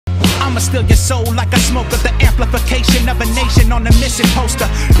I'ma steal your soul like a smoke of the amplification of a nation on a missing poster.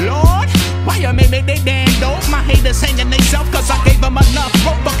 Lord, why you make me they damn dope? My haters hanging they self cause I gave them enough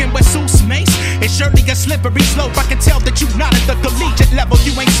rope. Fucking with Seuss Mace, it's surely a slippery slope. I can tell that you not at the collegiate level.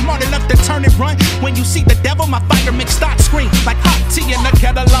 You ain't smart enough to turn and run. When you see the devil, my fire makes start scream like hot tea in a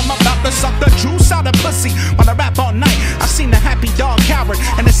kettle. I'm about to suck the juice out of pussy while I rap all night. I've seen the happy dog coward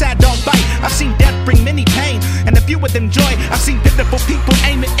and the sad dog bite. I've seen death bring many pain and a few with them joy. I've seen pitiful people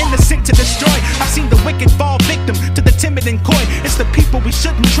aim at innocent to destroy. I've seen the wicked fall victim to the timid and coy. It's the people we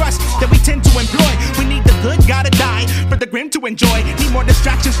shouldn't trust that we tend to employ. We need the good gotta die for the grim to enjoy. Need more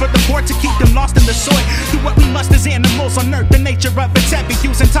distractions for the poor to keep them lost in the soil. Do what we must as animals on earth. The nature of it's heavy.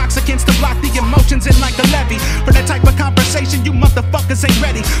 Use intoxicants to block the emotions in like a levee. For that type of conversation, you motherfuckers ain't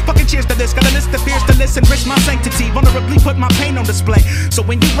ready. Fucking cheers to this. Got a list of fears to listen. Risk my sanctity. Vulnerably put my pain on display. So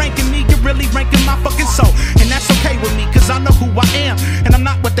when you ranking me, you're really ranking my fucking soul. And that's okay with me, cause I know who I am. And I'm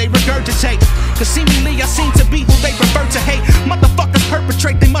not what they regurgitate. Cause seemingly I seem to be who they prefer to hate. Motherfuckers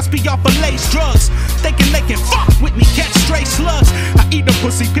perpetrate, they must be off of laced drugs. Thinking they can fuck with me, catch stray slugs. I eat a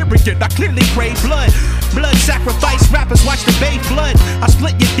pussy, period, I clearly crave blood. Blood sacrifice, rappers watch the babe flood. I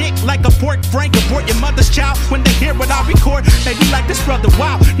split your dick like a pork frank. Abort your mother's child when they hear what I record. They be like, this brother,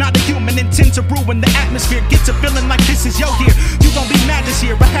 wow, not a human intent to ruin the atmosphere. Get to feeling like this is your year. You gon' be mad this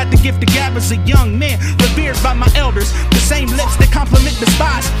year. I had to give the gab as a young man, revered by my elders. The same lips that compliment the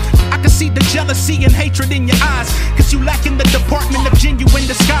spies. I can see the jealousy and hatred in your eyes, cause you lack in the department of genuine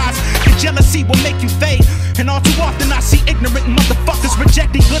disguise. Your jealousy will make you fade, and all too often I see ignorant motherfuckers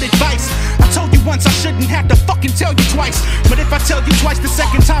rejecting good advice. I told you once, I shouldn't have to fucking tell you twice. But if I tell you twice, the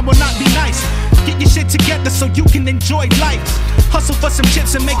second time will not be nice. Get your shit together so you can enjoy life. Hustle for some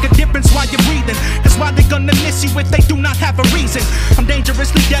chips and make a difference while you're breathing. Cause why they gonna miss you if they do not have a reason? I'm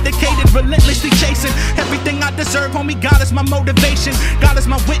dangerously dedicated, relentlessly chasing everything I deserve, homie. God is my motivation, God is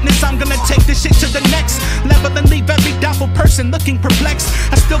my witness. I'm gonna take this shit to the next level and leave every doubtful person looking perplexed.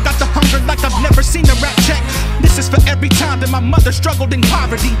 I still got the hunger like I've never seen a rap check. This is for every time that my mother struggled in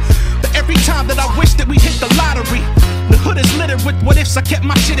poverty, but every time that I wish that we hit the lottery. The hood is littered with what ifs, I kept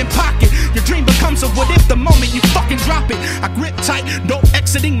my shit in pocket. Your dream becomes a what if the moment you fucking drop it. I grip tight, no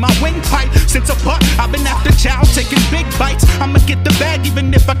exiting my windpipe. Since a pup, I've been after chow, taking big bites. I'ma get the bag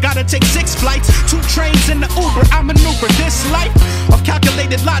even if I gotta take 6 flights. 2 trains in the Uber, I maneuver this life of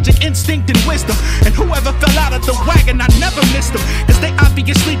calculated logic, instinct, and wisdom. And whoever fell out of the wagon, I never missed them, cause they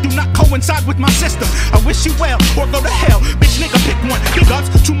obviously do not coincide with my system. I wish you well, or go to hell, bitch nigga pick one. Big ups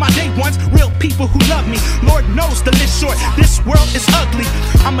to my day ones, real people who love me. Lord knows the list short, this world is ugly.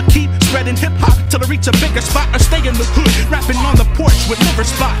 I'ma keep spreading hip-hop till I reach a bigger spot, or stay in the hood, rapping on the porch with liver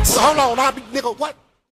spots. Hold on, nigga, what?